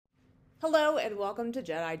Hello and welcome to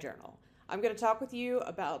Jedi Journal. I'm going to talk with you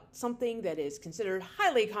about something that is considered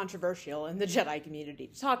highly controversial in the Jedi community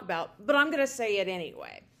to talk about, but I'm going to say it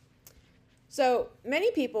anyway. So,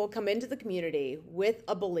 many people come into the community with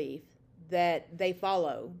a belief that they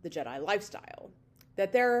follow the Jedi lifestyle,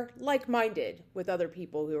 that they're like-minded with other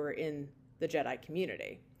people who are in the Jedi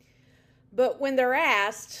community. But when they're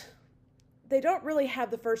asked, they don't really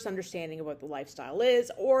have the first understanding of what the lifestyle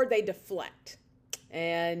is, or they deflect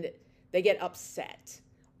and they get upset,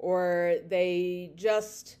 or they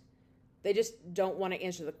just don't want to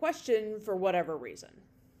answer the question for whatever reason.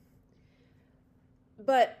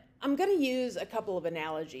 But I'm going to use a couple of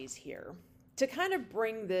analogies here to kind of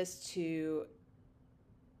bring this to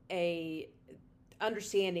a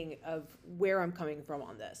understanding of where I'm coming from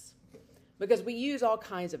on this. Because we use all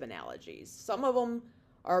kinds of analogies. Some of them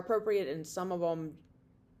are appropriate and some of them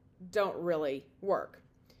don't really work.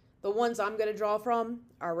 The ones I'm going to draw from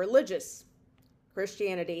are religious,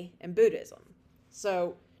 Christianity, and Buddhism.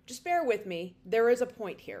 So just bear with me. There is a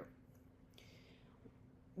point here.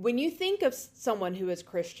 When you think of someone who is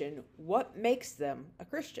Christian, what makes them a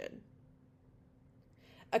Christian?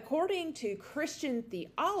 According to Christian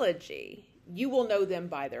theology, you will know them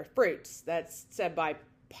by their fruits. That's said by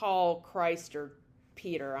Paul, Christ, or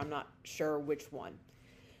Peter. I'm not sure which one.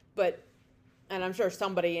 And I'm sure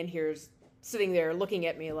somebody in here is sitting there looking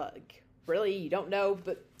at me like, really? You don't know?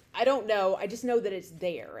 But I don't know. I just know that it's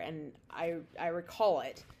there, and I recall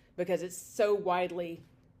it because it's so widely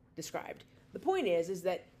described. The point is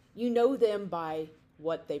that you know them by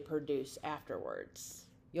what they produce afterwards.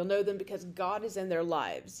 You'll know them because God is in their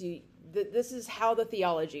lives. This is how the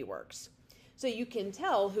theology works. So you can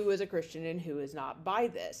tell who is a Christian and who is not by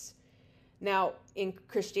this. Now, in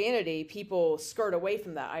Christianity, people skirt away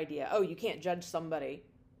from that idea. Oh, you can't judge somebody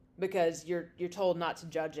because you're told not to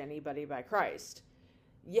judge anybody by Christ.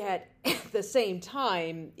 Yet, at the same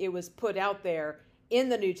time, it was put out there in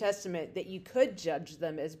the New Testament that you could judge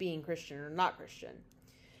them as being Christian or not Christian.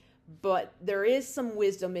 But there is some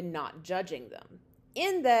wisdom in not judging them,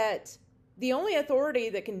 in that the only authority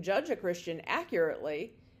that can judge a Christian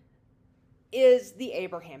accurately is the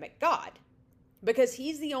Abrahamic God, because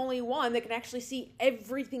he's the only one that can actually see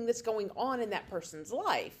everything that's going on in that person's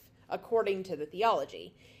life, according to the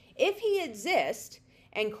theology. If he exists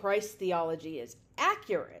and Christ's theology is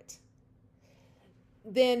accurate,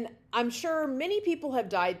 then I'm sure many people have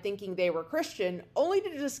died thinking they were Christian, only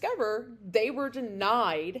to discover they were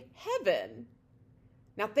denied heaven.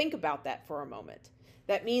 Now think about that for a moment.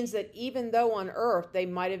 That means that even though on earth they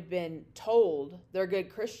might have been told they're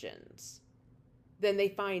good Christians, then they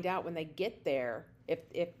find out when they get there, if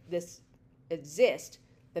this exists,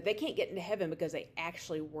 that they can't get into heaven because they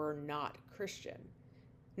actually were not Christian.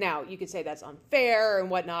 Now, you could say that's unfair and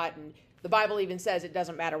whatnot, and the Bible even says it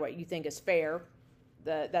doesn't matter what you think is fair.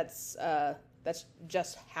 That's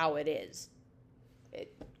just how it is.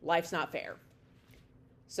 Life's not fair.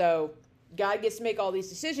 So God gets to make all these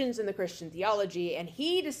decisions in the Christian theology, and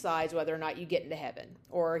he decides whether or not you get into heaven,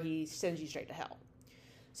 or he sends you straight to hell.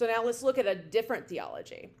 So now let's look at a different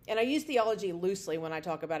theology. And I use theology loosely when I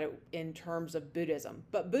talk about it in terms of Buddhism.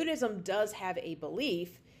 But Buddhism does have a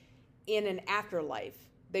belief in an afterlife.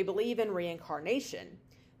 They believe in reincarnation.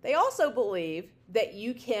 They also believe that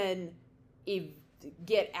you can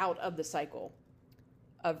get out of the cycle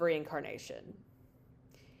of reincarnation.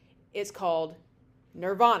 It's called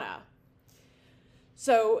nirvana.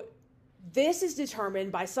 So this is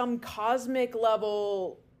determined by some cosmic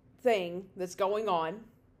level thing that's going on,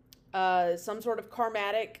 some sort of karma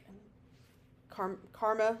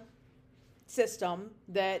system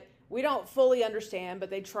that we don't fully understand, but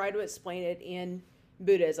they try to explain it in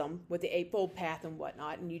Buddhism with the Eightfold Path and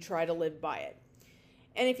whatnot, and you try to live by it.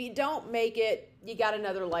 And if you don't make it, you got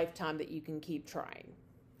another lifetime that you can keep trying.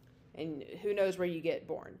 And who knows where you get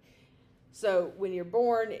born. So when you're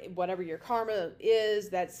born, whatever your karma is,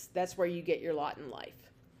 that's where you get your lot in life.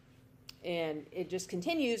 And it just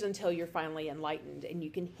continues until you're finally enlightened and you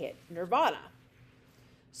can hit nirvana.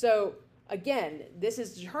 So again, this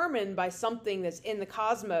is determined by something that's in the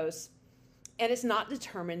cosmos, and it's not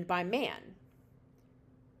determined by man.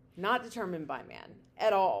 Not determined by man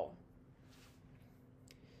at all.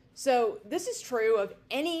 So this is true of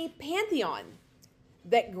any pantheon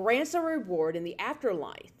that grants a reward in the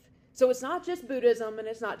afterlife. So it's not just Buddhism and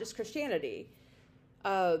it's not just Christianity.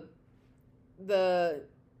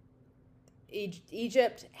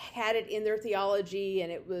 Egypt had it in their theology,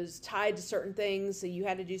 and it was tied to certain things. So you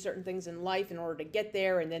had to do certain things in life in order to get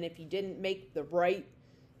there. And then if you didn't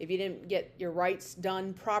if you didn't get your rites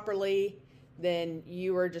done properly, then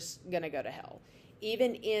you were just going to go to hell.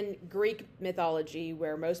 even in Greek mythology,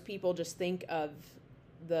 where most people just think of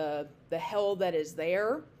the hell that is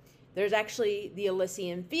there, there's actually the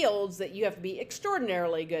Elysian fields that you have to be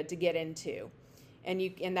extraordinarily good to get into.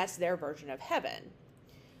 And that's their version of heaven.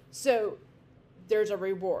 So there's a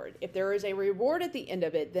reward. If there is a reward at the end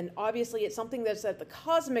of it, then obviously it's something that's at the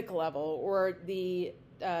cosmic level, or the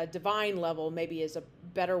divine level, maybe is a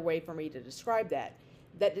better way for me to describe that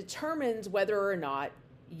determines whether or not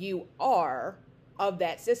you are of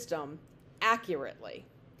that system accurately.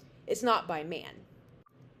 It's not by man.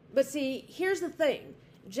 But see, here's the thing.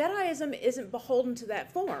 Jediism isn't beholden to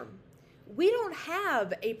that form. We don't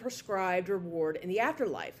have a prescribed reward in the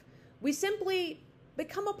afterlife. We simply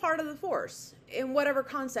become a part of the Force, in whatever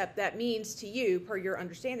concept that means to you per your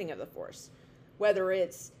understanding of the Force. Whether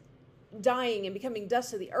it's dying and becoming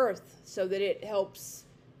dust of the earth so that it helps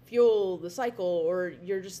fuel the cycle, or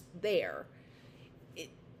you're just there.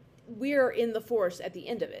 We're in the Force at the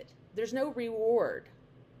end of it. There's no reward.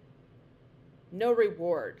 No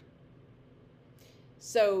reward.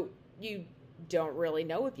 So you don't really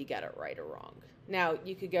know if you got it right or wrong. Now,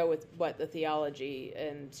 you could go with what the theology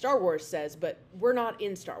in Star Wars says, but we're not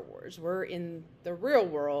in Star Wars. We're in the real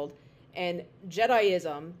world, and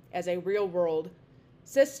Jediism as a real world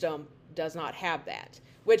system does not have that,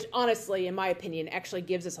 which honestly, in my opinion, actually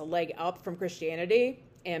gives us a leg up from Christianity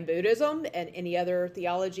and Buddhism and any other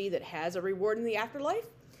theology that has a reward in the afterlife,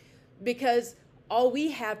 because all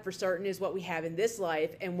we have for certain is what we have in this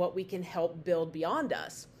life and what we can help build beyond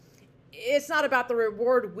us. It's not about the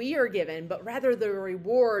reward we are given, but rather the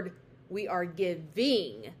reward we are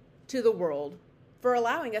giving to the world for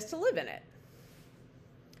allowing us to live in it.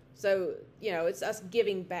 So, it's us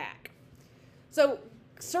giving back. So,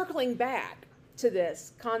 circling back to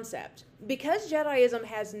this concept, because Jediism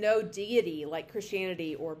has no deity like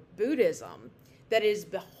Christianity or Buddhism that is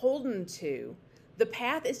beholden to, the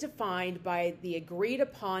path is defined by the agreed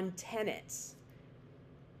upon tenets.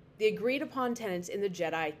 The agreed upon tenets in the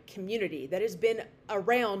Jedi community that has been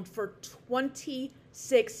around for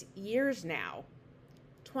 26 years now.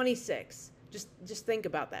 26. Just think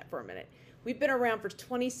about that for a minute. We've been around for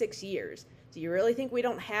 26 years. Do you really think we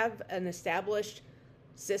don't have an established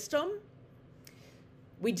system?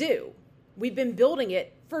 We do. We've been building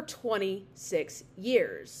it for 26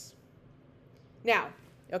 years. Now,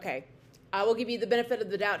 okay, I will give you the benefit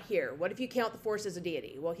of the doubt here. What if you count the Force as a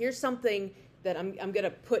deity? Well, here's something that I'm going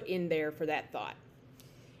to put in there for that thought.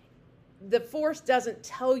 The Force doesn't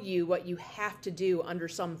tell you what you have to do under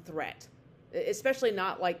some threat, especially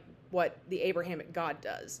not like what the Abrahamic God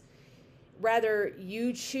does. Rather,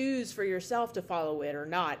 you choose for yourself to follow it or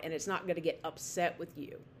not, and it's not going to get upset with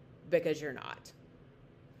you because you're not.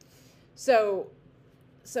 So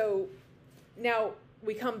now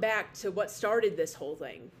we come back to what started this whole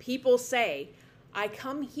thing. People say, I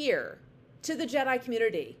come here to the Jedi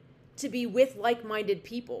community to be with like-minded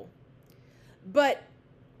people. But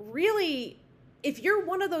really, if you're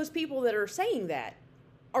one of those people that are saying that,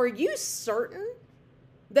 are you certain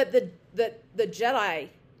that the Jedi,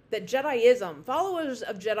 that Jediism, followers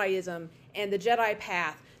of Jediism and the Jedi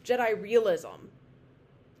path, Jedi realism,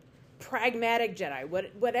 pragmatic Jedi,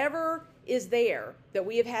 whatever is there that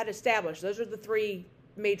we have had established, those are the three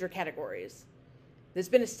major categories that's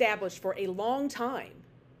been established for a long time.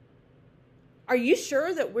 Are you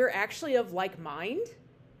sure that we're actually of like mind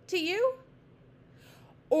to you?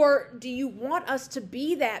 Or do you want us to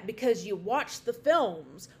be that because you watched the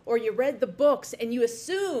films or you read the books and you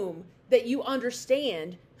assume that you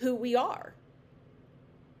understand who we are?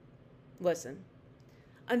 Listen,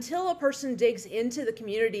 until a person digs into the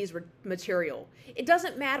community's material, it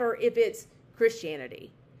doesn't matter if it's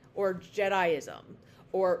Christianity or Jediism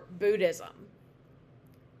or Buddhism.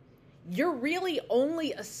 You're really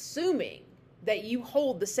only assuming that you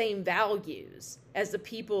hold the same values as the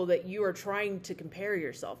people that you are trying to compare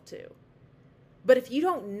yourself to. But if you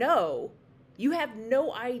don't know, you have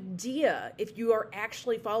no idea if you are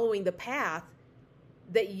actually following the path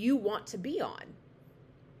that you want to be on.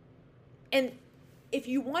 And if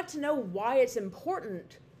you want to know why it's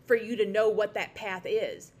important for you to know what that path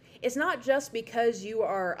is, it's not just because you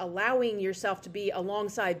are allowing yourself to be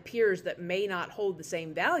alongside peers that may not hold the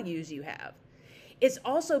same values you have. It's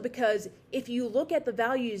also because if you look at the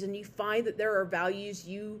values and you find that there are values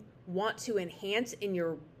you want to enhance in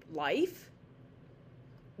your life,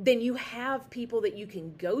 then you have people that you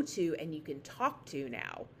can go to and you can talk to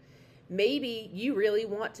now. Maybe you really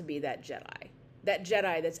want to be that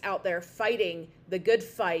Jedi that's out there fighting the good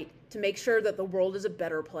fight to make sure that the world is a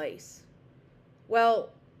better place.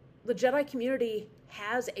 Well, the Jedi community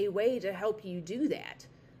has a way to help you do that.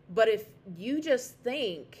 But if you just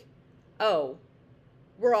think, oh,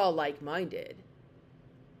 we're all like-minded,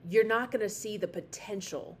 you're not going to see the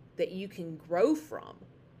potential that you can grow from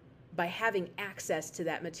by having access to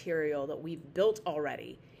that material that we've built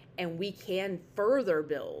already, and we can further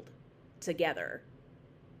build together.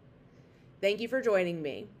 Thank you for joining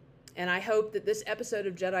me, and I hope that this episode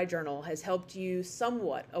of Jedi Journal has helped you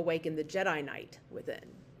somewhat awaken the Jedi Knight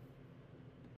within.